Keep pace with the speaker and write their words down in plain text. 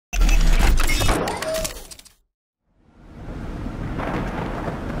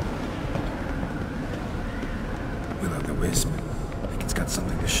wisp. I think it's got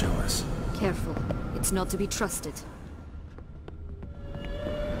something to show us. Careful. It's not to be trusted.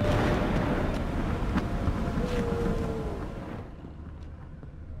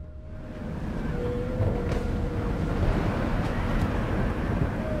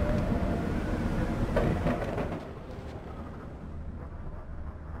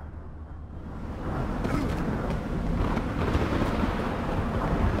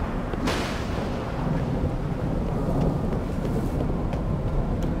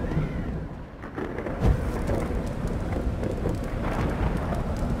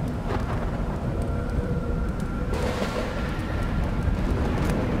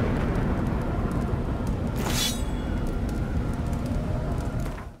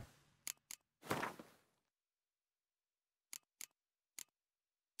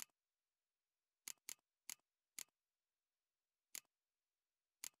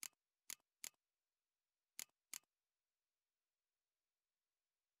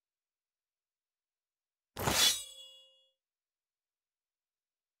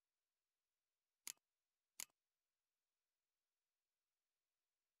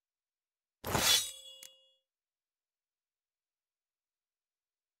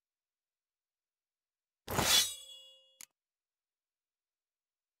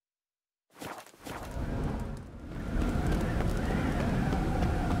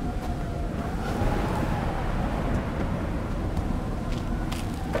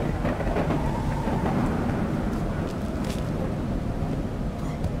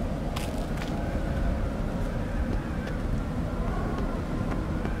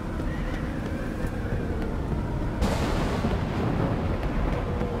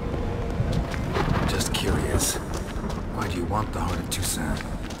 Want the heart of Toussaint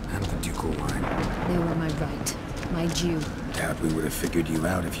and the ducal wine. They were my right, my due. Doubt we would have figured you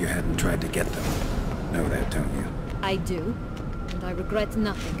out if you hadn't tried to get them. Know that, don't you? I do, and I regret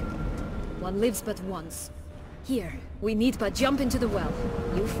nothing. One lives but once. Here, we need but jump into the well.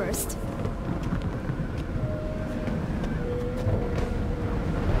 You first.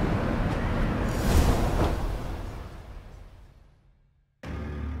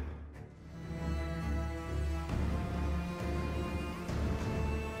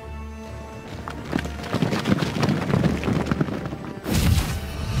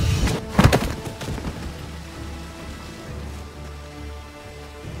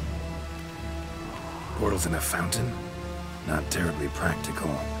 Portals in a fountain? Not terribly practical.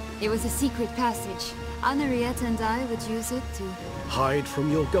 It was a secret passage. Henriette and I would use it to... hide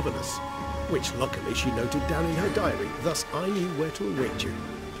from your governess, which luckily she noted down in her diary, thus I knew where to await you.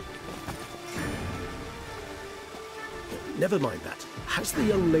 Never mind that. Has the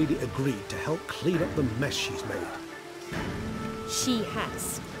young lady agreed to help clean up the mess she's made? She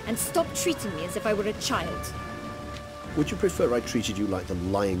has. And stop treating me as if I were a child. Would you prefer I treated you like the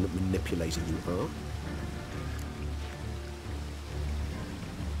lying manipulator you are?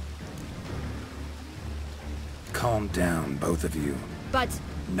 Calm down, both of you. But...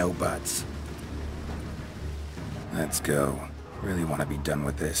 No buts. Let's go. Really want to be done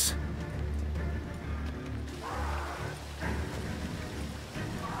with this.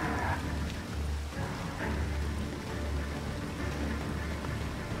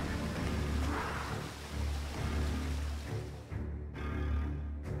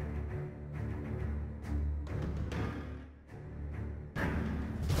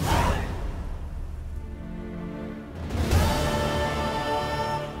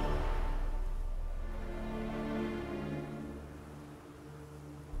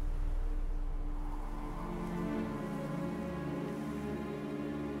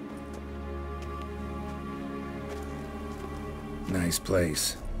 Nice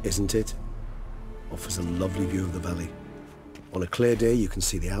place. Isn't it? Offers a lovely view of the valley. On a clear day, you can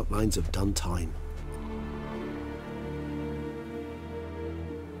see the outlines of done time.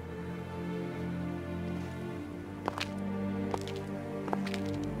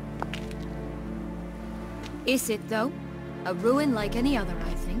 Is it, though? A ruin like any other,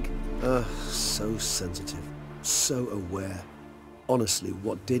 I think. So sensitive. So aware. Honestly,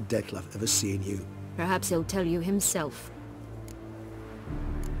 what did Declaf ever see in you? Perhaps he'll tell you himself.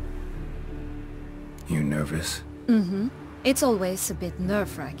 You nervous? Mm-hmm. It's always a bit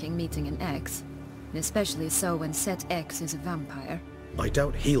nerve-wracking meeting an ex. Especially so when said ex is a vampire. I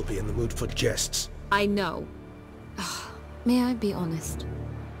doubt he'll be in the mood for jests. I know. May I be honest?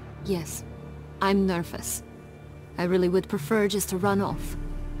 Yes, I'm nervous. I really would prefer just to run off.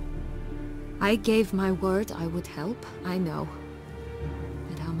 I gave my word I would help, I know.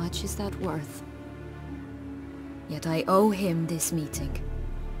 But how much is that worth? Yet I owe him this meeting.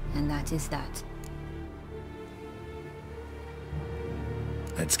 And that is that.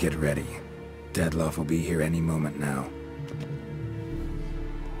 Let's get ready. Deadloff will be here any moment now.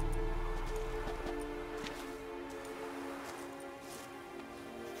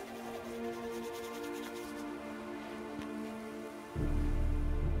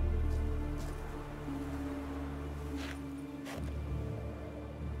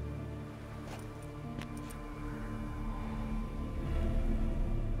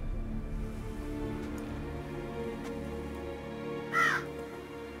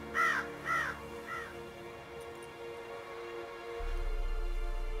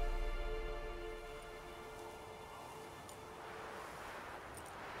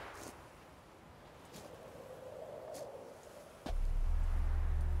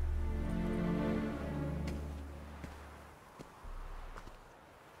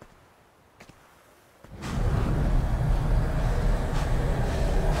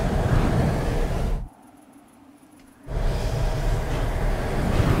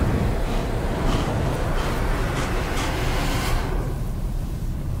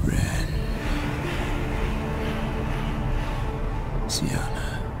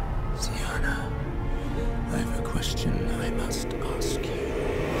 Sienna, I have a question I must ask you.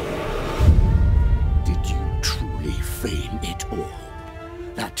 Did you truly feign it all?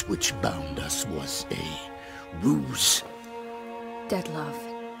 That which bound us was a ruse? Deadlove,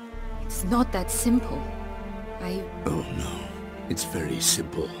 it's not that simple. Oh no, it's very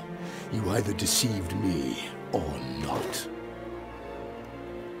simple. You either deceived me or not.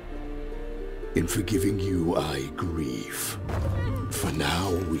 In forgiving you, I grieve. For now,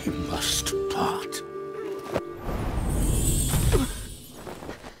 we must part.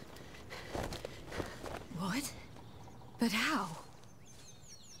 What? But how?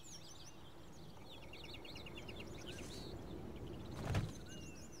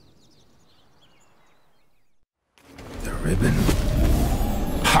 The ribbon?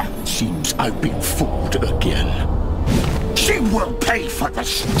 Ha! Seems I've been fooled again. She will pay for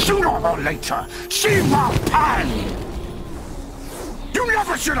this, sooner or later. She will pay! You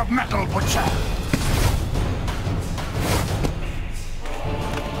never should have meddled, Butcher!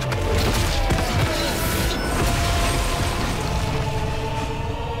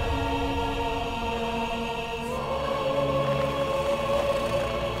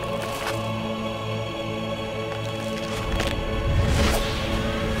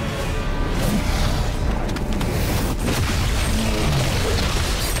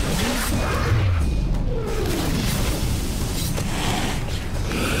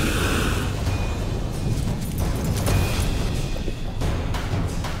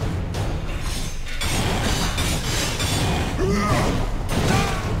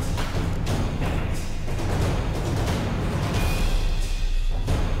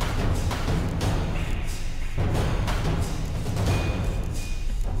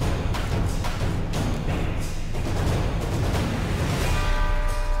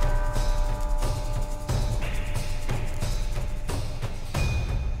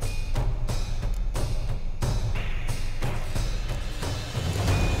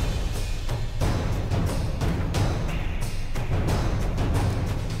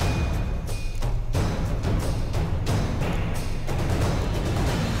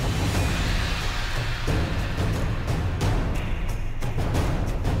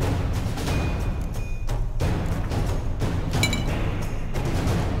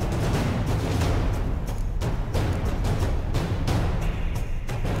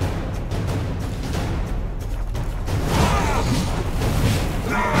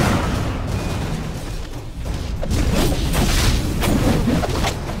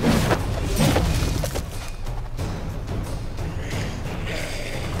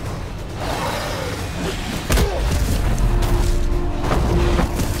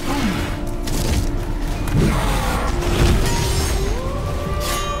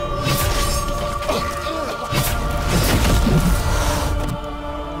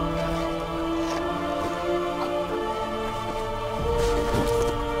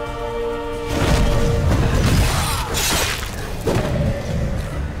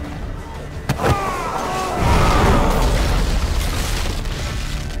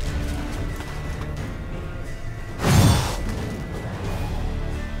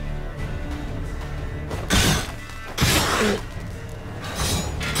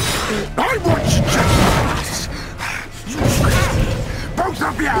 I want justice! Both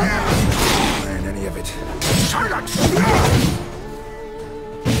of you! Don't learn any of it. Silence!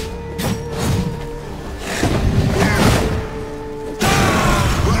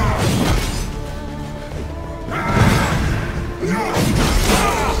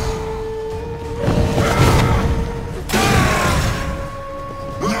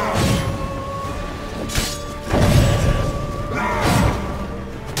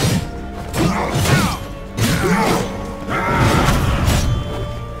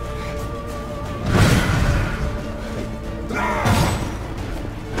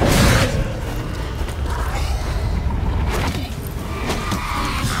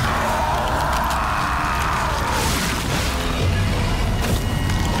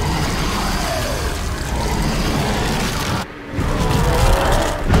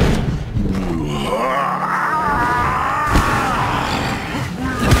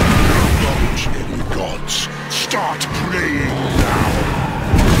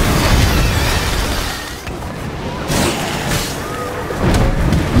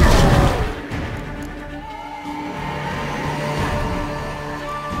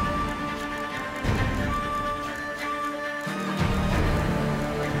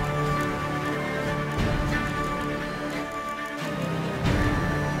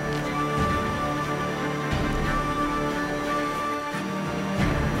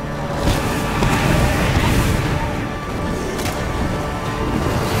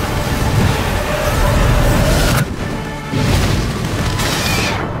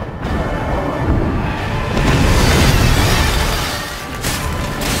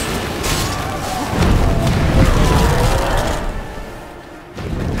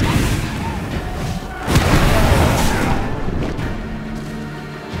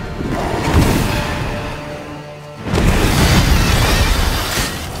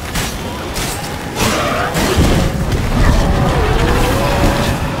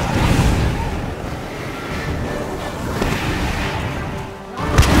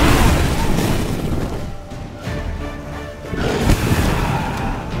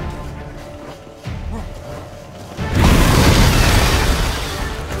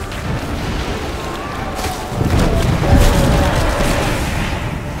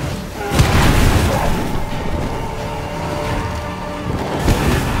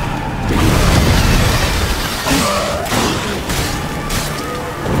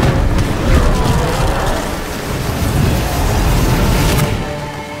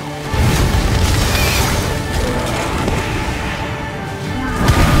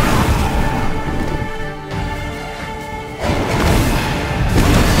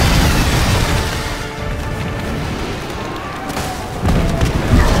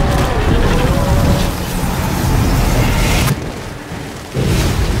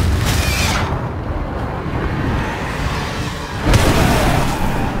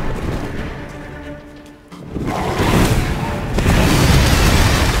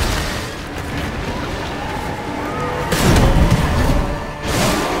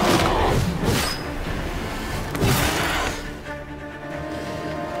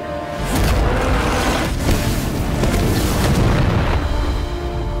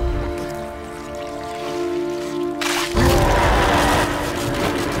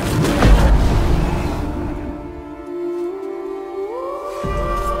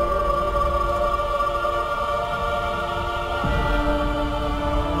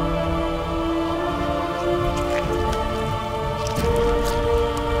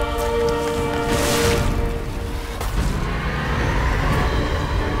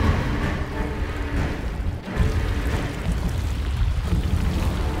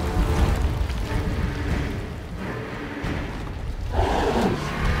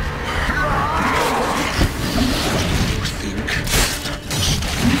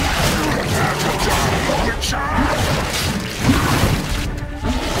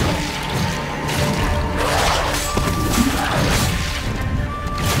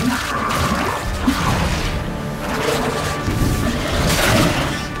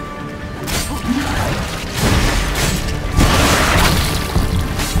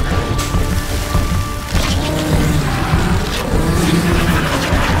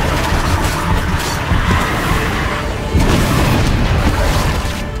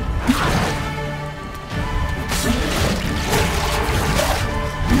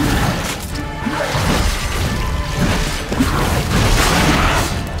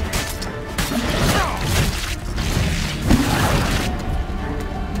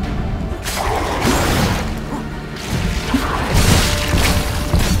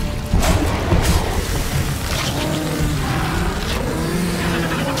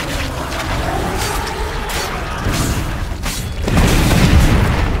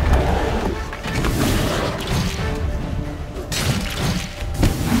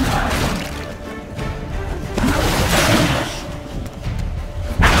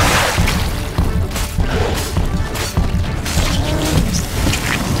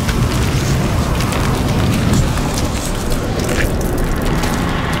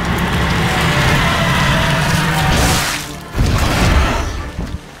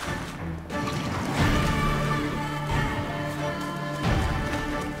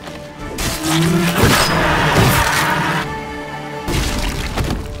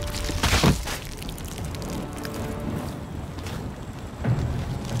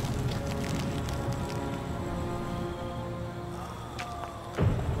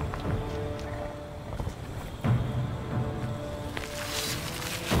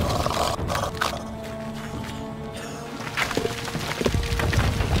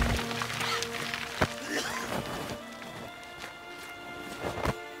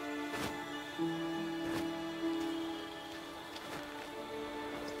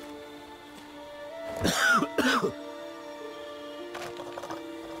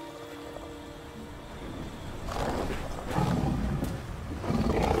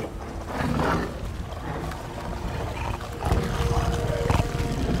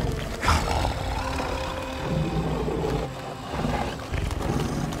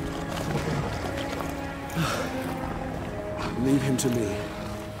 Leave him to me.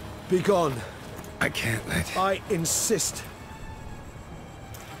 Be gone. I can't let... I insist.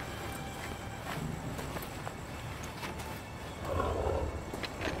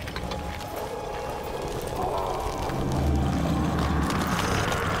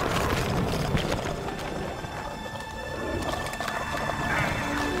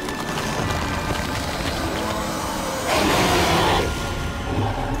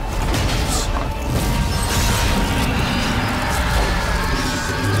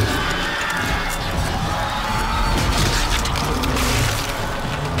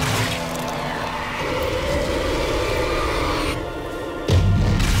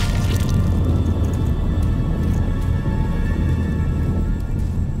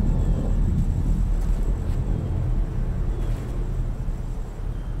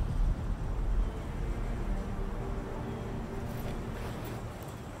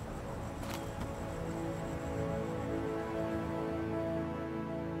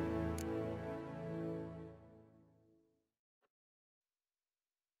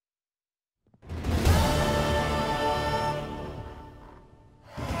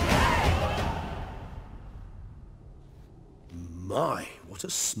 My, what a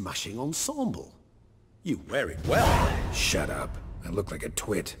smashing ensemble. You wear it well. Shut up. I look like a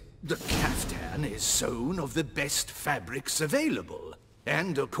twit. The caftan is sewn of the best fabrics available,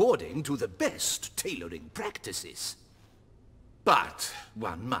 and according to the best tailoring practices. But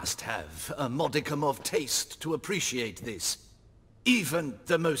one must have a modicum of taste to appreciate this. Even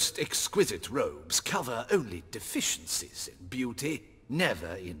the most exquisite robes cover only deficiencies in beauty,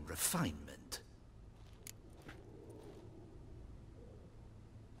 never in refinement.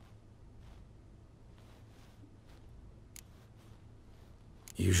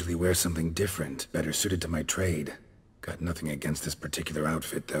 Usually wear something different, better suited to my trade. Got nothing against this particular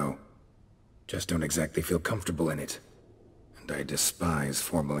outfit, though. Just don't exactly feel comfortable in it. And I despise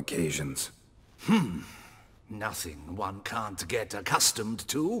formal occasions. Nothing one can't get accustomed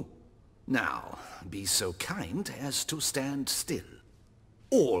to. Now, be so kind as to stand still.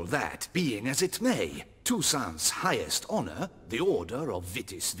 All that being as it may, Toussaint's highest honor, the Order of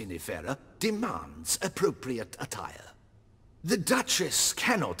Vitis Vinifera, demands appropriate attire. The Duchess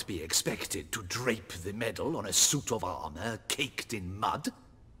cannot be expected to drape the medal on a suit of armor caked in mud.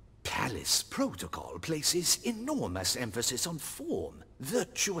 Palace protocol places enormous emphasis on form,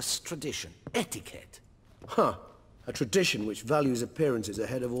 virtuous tradition, etiquette. Huh. A tradition which values appearances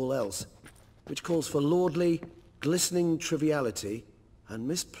ahead of all else. Which calls for lordly, glistening triviality and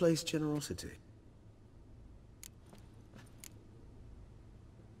misplaced generosity.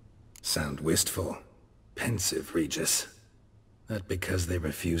 Sound wistful. Pensive, Regis. That because they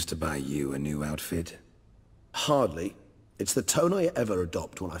refuse to buy you a new outfit? Hardly. It's the tone I ever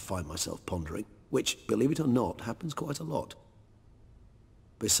adopt when I find myself pondering, which, believe it or not, happens quite a lot.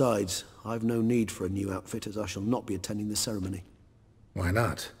 Besides, I've no need for a new outfit as I shall not be attending the ceremony. Why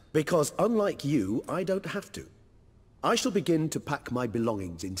not? Because unlike you, I don't have to. I shall begin to pack my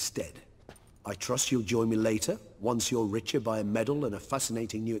belongings instead. I trust you'll join me later, once you're richer by a medal and a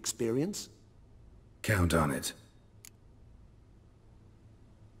fascinating new experience? Count on it.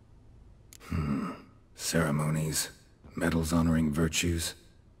 Ceremonies, medals honoring virtues,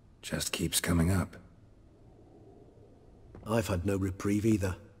 just keeps coming up. I've had no reprieve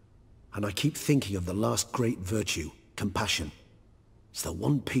either. And I keep thinking of the last great virtue, compassion. It's the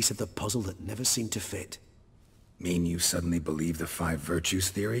one piece of the puzzle that never seemed to fit. Mean you suddenly believe the 5 virtues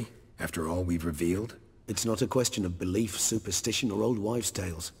theory, after all we've revealed? It's not a question of belief, superstition, or old wives'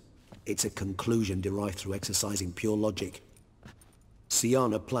 tales. It's a conclusion derived through exercising pure logic.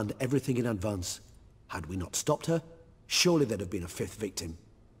 Syanna planned everything in advance. Had we not stopped her, surely there'd have been a 5th victim.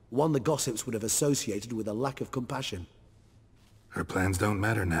 One the gossips would have associated with a lack of compassion. Her plans don't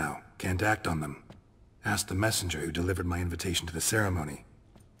matter now. Can't act on them. Ask the messenger who delivered my invitation to the ceremony.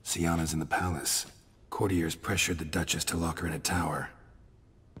 Syanna's in the palace. Courtiers pressured the Duchess to lock her in a tower.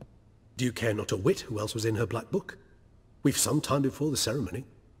 Do you care not a whit who else was in her black book? We've some time before the ceremony.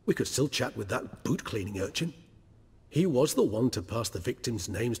 We could still chat with that boot-cleaning urchin. He was the one to pass the victims'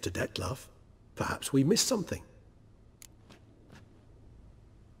 names to Dettlaff. Perhaps we missed something.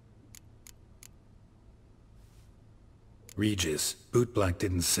 Regis, Bootblack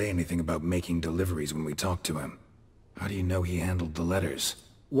didn't say anything about making deliveries when we talked to him. How do you know he handled the letters?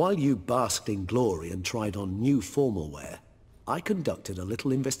 While you basked in glory and tried on new formal wear, I conducted a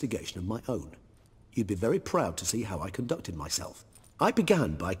little investigation of my own. You'd be very proud to see how I conducted myself. I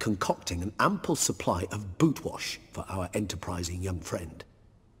began by concocting an ample supply of boot wash for our enterprising young friend.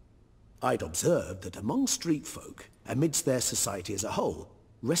 I'd observed that among street folk, amidst their society as a whole,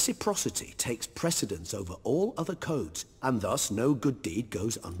 Reciprocity takes precedence over all other codes, and thus no good deed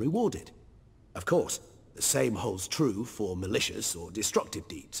goes unrewarded. Of course, the same holds true for malicious or destructive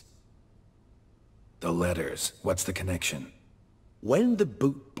deeds. The letters, what's the connection? When the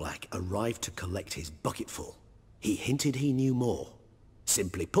bootblack arrived to collect his bucketful, he hinted he knew more.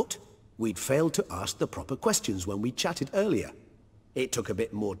 Simply put, we'd failed to ask the proper questions when we chatted earlier. It took a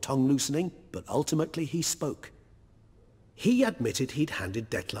bit more tongue-loosening, but ultimately he spoke. He admitted he'd handed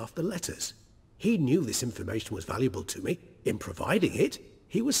Dettlaff the letters. He knew this information was valuable to me. In providing it,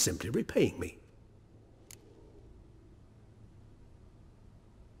 he was simply repaying me.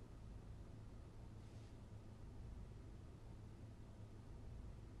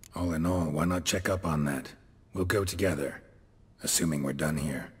 All in all, why not check up on that? We'll go together, assuming we're done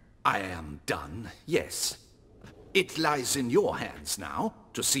here. I am done, yes. It lies in your hands now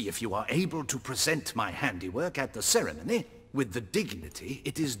to see if you are able to present my handiwork at the ceremony with the dignity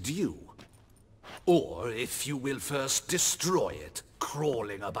it is due. Or if you will first destroy it,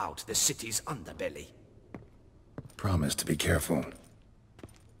 crawling about the city's underbelly. Promise to be careful.